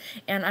sometimes.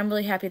 And I'm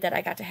really happy that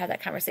I got to have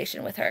that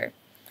conversation with her.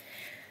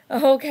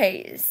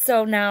 Okay,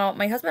 so now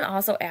my husband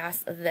also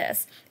asked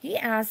this. He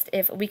asked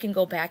if we can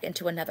go back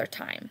into another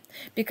time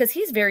because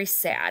he's very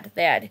sad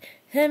that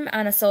him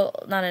on a soul,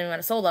 not even on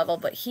a soul level,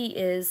 but he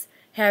is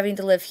having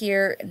to live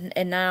here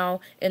and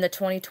now in the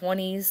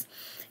 2020s,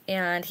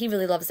 and he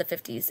really loves the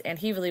 50s, and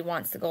he really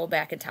wants to go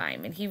back in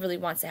time, and he really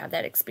wants to have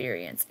that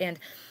experience. And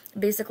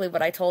basically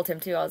what I told him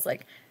too, I was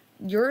like,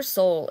 your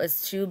soul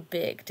is too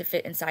big to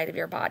fit inside of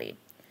your body.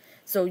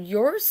 So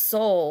your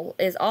soul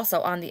is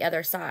also on the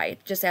other side,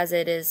 just as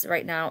it is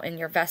right now in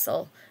your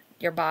vessel,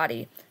 your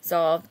body.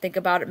 So think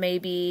about it,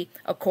 maybe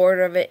a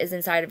quarter of it is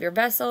inside of your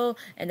vessel,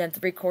 and then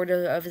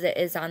 3/4 of it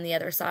is on the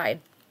other side.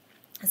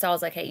 So I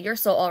was like, hey, your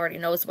soul already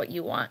knows what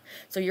you want.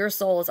 So your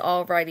soul is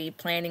already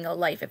planning a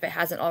life if it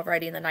hasn't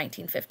already in the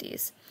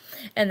 1950s.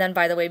 And then,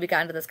 by the way, we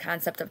got into this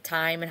concept of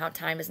time and how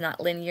time is not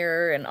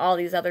linear and all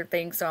these other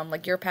things. So I'm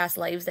like, your past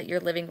lives that you're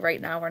living right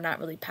now are not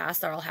really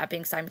past. They're all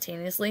happening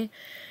simultaneously.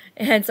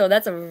 And so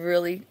that's a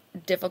really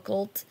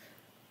difficult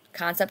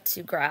concept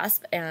to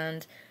grasp.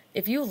 And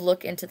if you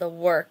look into the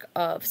work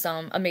of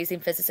some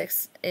amazing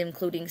physicists,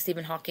 including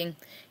Stephen Hawking,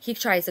 he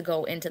tries to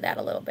go into that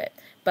a little bit.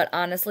 But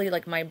honestly,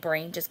 like, my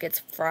brain just gets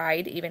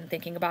fried even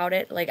thinking about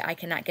it. Like, I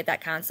cannot get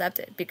that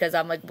concept because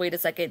I'm like, wait a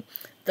second,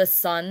 the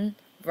sun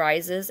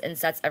rises and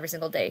sets every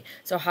single day.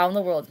 So how in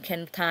the world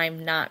can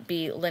time not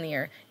be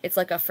linear? It's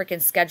like a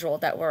freaking schedule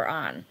that we're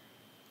on.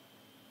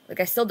 Like,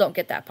 I still don't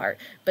get that part.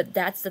 But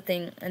that's the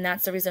thing, and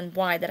that's the reason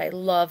why that I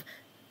love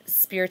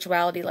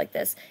spirituality like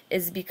this,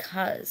 is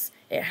because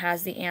it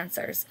has the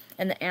answers.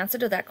 And the answer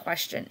to that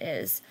question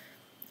is,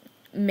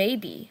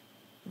 maybe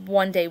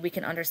one day we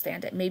can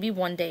understand it. Maybe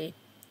one day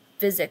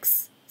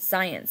physics,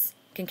 science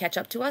can catch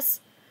up to us.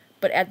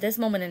 But at this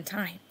moment in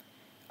time,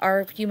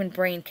 our human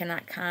brain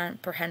cannot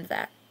comprehend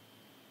that.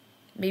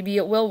 Maybe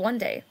it will one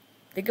day.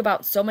 Think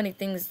about so many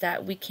things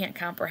that we can't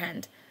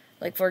comprehend.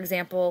 Like, for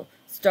example,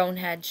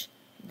 Stonehenge,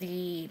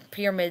 the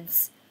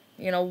pyramids,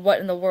 what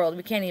in the world?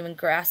 We can't even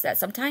grasp that.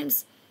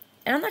 Sometimes,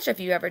 and I'm not sure if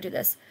you ever do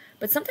this,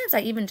 but sometimes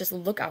I even just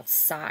look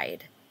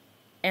outside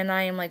and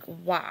I am like,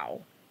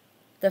 wow,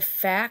 the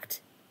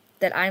fact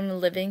that I'm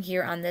living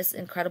here on this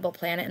incredible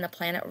planet and the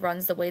planet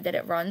runs the way that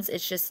it runs,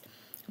 it's just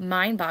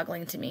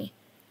mind-boggling to me.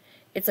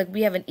 It's like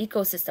we have an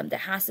ecosystem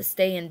that has to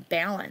stay in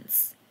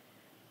balance.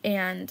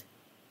 And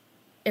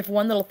if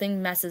one little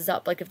thing messes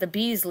up, like if the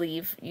bees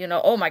leave,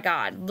 oh my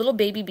God, little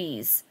baby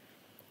bees.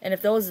 And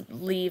if those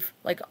leave,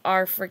 like,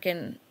 our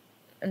freaking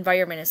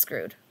environment is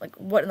screwed. Like,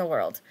 what in the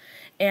world?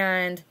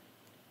 And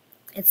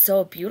it's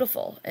so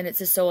beautiful. And it's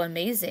just so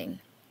amazing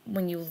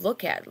when you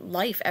look at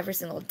life every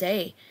single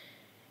day.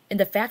 And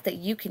the fact that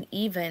you can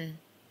even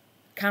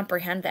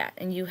comprehend that.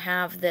 And you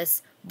have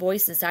this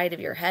voice inside of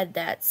your head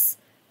that's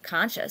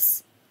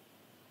conscious.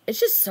 It's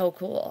just so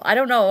cool. I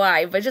don't know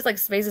why, but it just like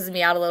spaces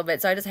me out a little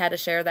bit. So I just had to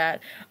share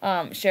that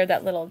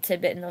little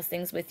tidbit and those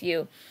things with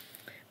you.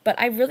 But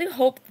I really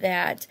hope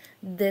that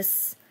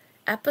this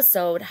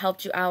episode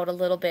helped you out a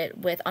little bit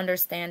with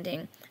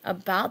understanding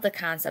about the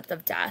concept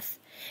of death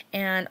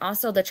and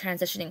also the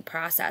transitioning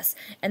process.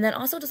 And then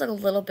also just like a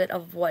little bit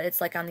of what it's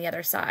like on the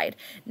other side.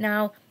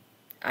 Now,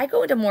 I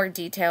go into more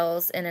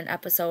details in an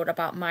episode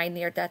about my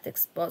near-death,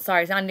 it's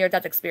not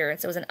near-death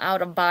experience. It was an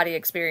out-of-body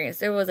experience.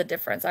 There was a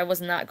difference. I was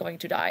not going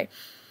to die.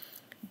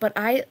 But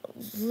I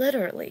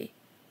literally,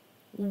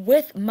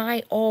 with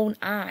my own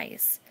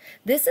eyes,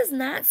 this is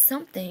not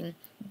something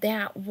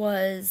that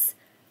was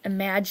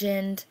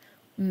imagined,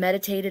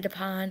 meditated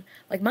upon.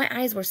 Like, my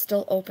eyes were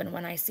still open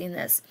when I seen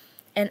this.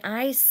 And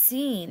I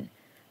seen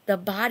the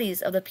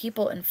bodies of the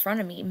people in front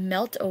of me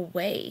melt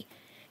away.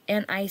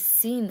 And I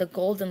seen the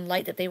golden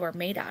light that they were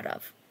made out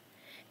of.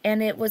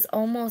 And it was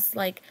almost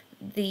like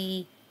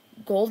the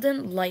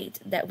golden light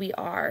that we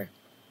are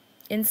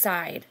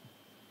inside.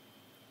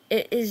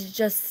 It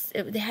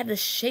had the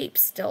shape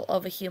still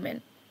of a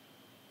human.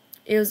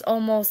 It was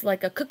almost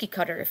like a cookie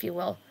cutter, if you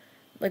will.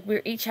 Like,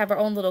 we each have our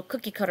own little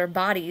cookie cutter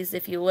bodies,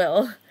 if you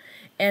will.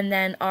 And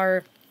then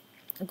our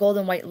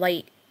golden white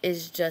light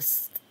is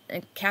just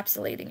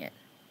encapsulating it.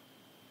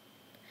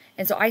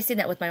 And so I seen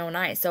that with my own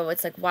eyes. So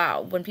it's like,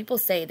 wow, when people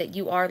say that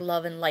you are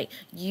love and light,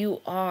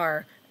 you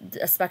are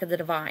a speck of the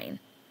divine.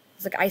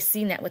 It's like, I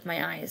seen that with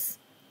my eyes.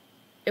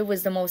 It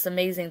was the most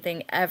amazing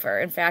thing ever.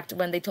 In fact,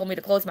 when they told me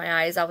to close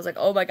my eyes, I was like,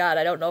 oh my God,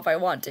 I don't know if I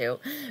want to.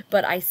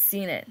 But I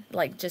seen it,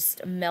 like,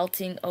 just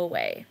melting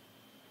away.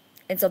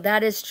 And so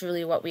that is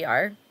truly what we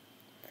are.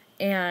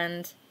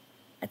 And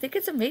I think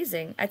it's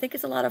amazing. I think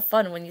it's a lot of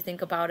fun when you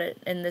think about it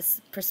in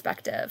this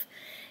perspective.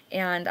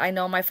 And I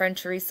know my friend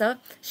Teresa,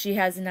 she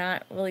has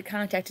not really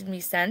contacted me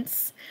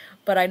since,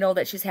 but I know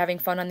that she's having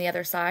fun on the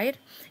other side.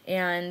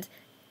 And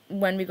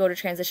when we go to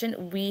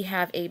transition, we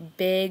have a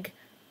big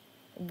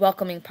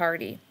welcoming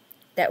party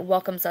that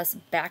welcomes us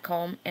back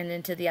home and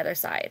into the other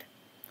side.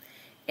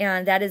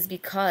 And that is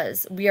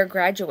because we are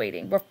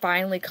graduating. We're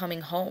finally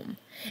coming home.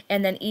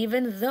 And then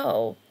even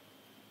though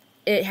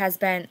it has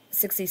been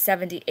 60,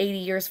 70, 80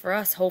 years for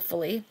us,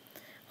 hopefully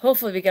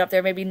we get up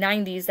there, maybe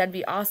 90s, that'd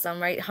be awesome,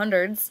 right?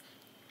 Hundreds.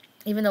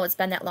 Even though it's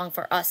been that long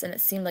for us and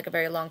it seemed like a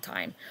very long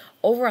time.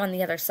 Over on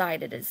the other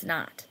side, it is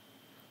not.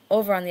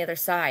 Over on the other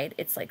side,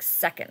 it's like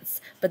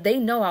seconds. But they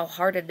know how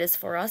hard it is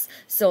for us,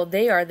 so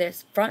they are they're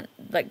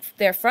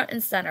front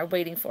and center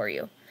waiting for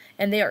you.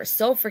 And they are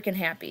so freaking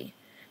happy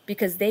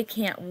because they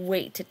can't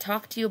wait to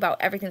talk to you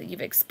about everything that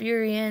you've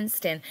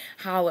experienced and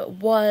how it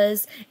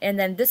was. And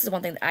then this is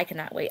one thing that I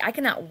cannot wait. I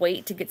cannot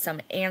wait to get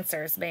some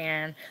answers,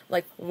 man.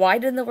 Like, why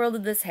in the world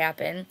did this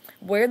happen?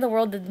 Where in the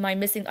world did my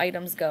missing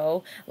items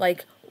go?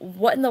 Like,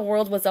 what in the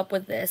world was up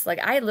with this? Like,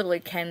 I literally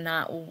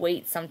cannot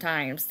wait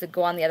sometimes to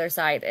go on the other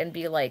side and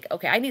be like,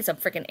 okay, I need some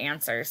freaking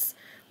answers.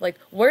 Like,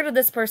 where did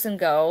this person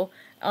go?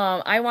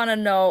 I want to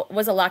know,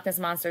 was a Loch Ness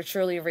Monster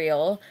truly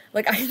real?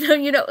 Like, I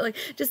know, like,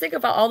 just think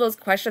about all those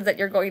questions that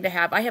you're going to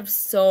have. I have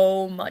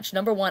so much.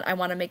 Number one, I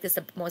want to make this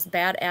the most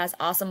badass,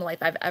 awesome life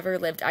I've ever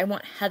lived. I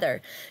want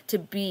Heather to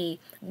be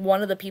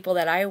one of the people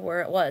that I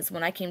was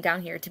when I came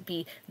down here, to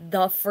be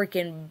the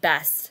freaking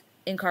best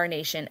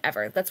incarnation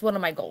ever. That's one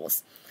of my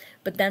goals.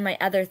 But then my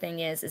other thing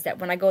is that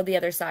when I go the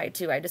other side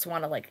too, I just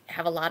want to like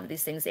have a lot of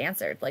these things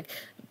answered. Like,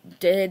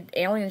 did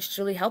aliens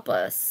truly help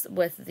us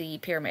with the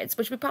pyramids?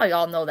 Which we probably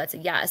all know that's a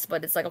yes,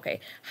 but it's like, okay,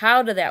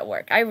 how did that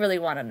work? I really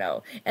want to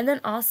know. And then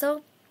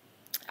also,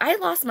 I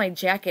lost my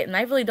jacket and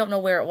I really don't know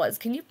where it was.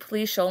 Can you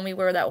please show me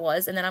where that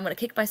was? And then I'm going to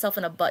kick myself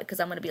in the butt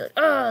because I'm going to be like,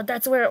 oh,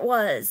 that's where it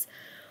was.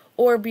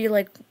 Or be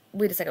like,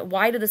 wait a second,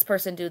 why did this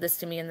person do this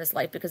to me in this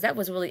life? Because that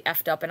was really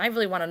effed up, and I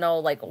really want to know,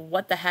 like,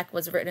 what the heck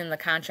was written in the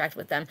contract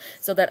with them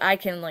so that I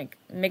can, like,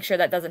 make sure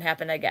that doesn't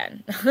happen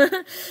again.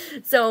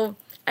 So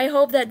I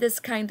hope that this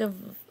kind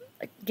of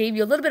gave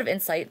you a little bit of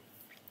insight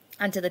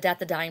onto the death,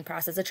 the dying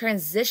process, the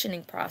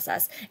transitioning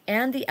process,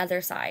 and the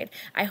other side.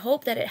 I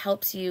hope that it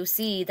helps you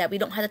see that we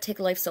don't have to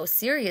take life so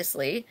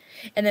seriously,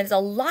 and that it's a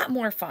lot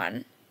more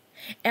fun.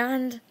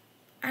 And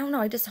I don't know,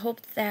 I just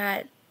hope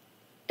that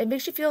it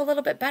makes you feel a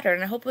little bit better,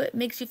 and I hope it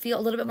makes you feel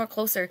a little bit more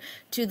closer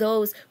to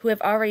those who have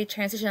already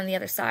transitioned on the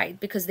other side,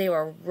 because they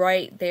were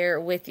right there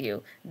with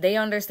you. They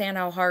understand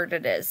how hard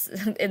it is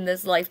in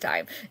this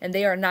lifetime, and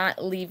they are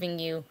not leaving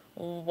you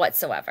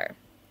whatsoever.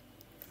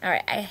 All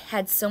right, I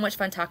had so much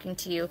fun talking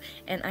to you,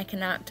 and I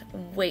cannot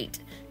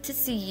wait to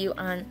see you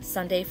on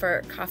Sunday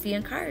for coffee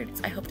and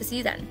cards. I hope to see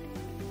you then.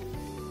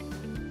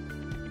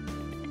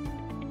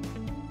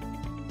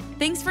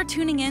 Thanks for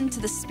tuning in to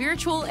the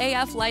Spiritual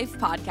AF Life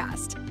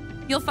podcast.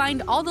 You'll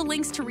find all the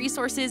links to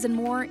resources and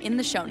more in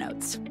the show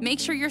notes. Make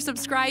sure you're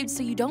subscribed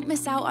so you don't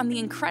miss out on the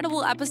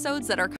incredible episodes that are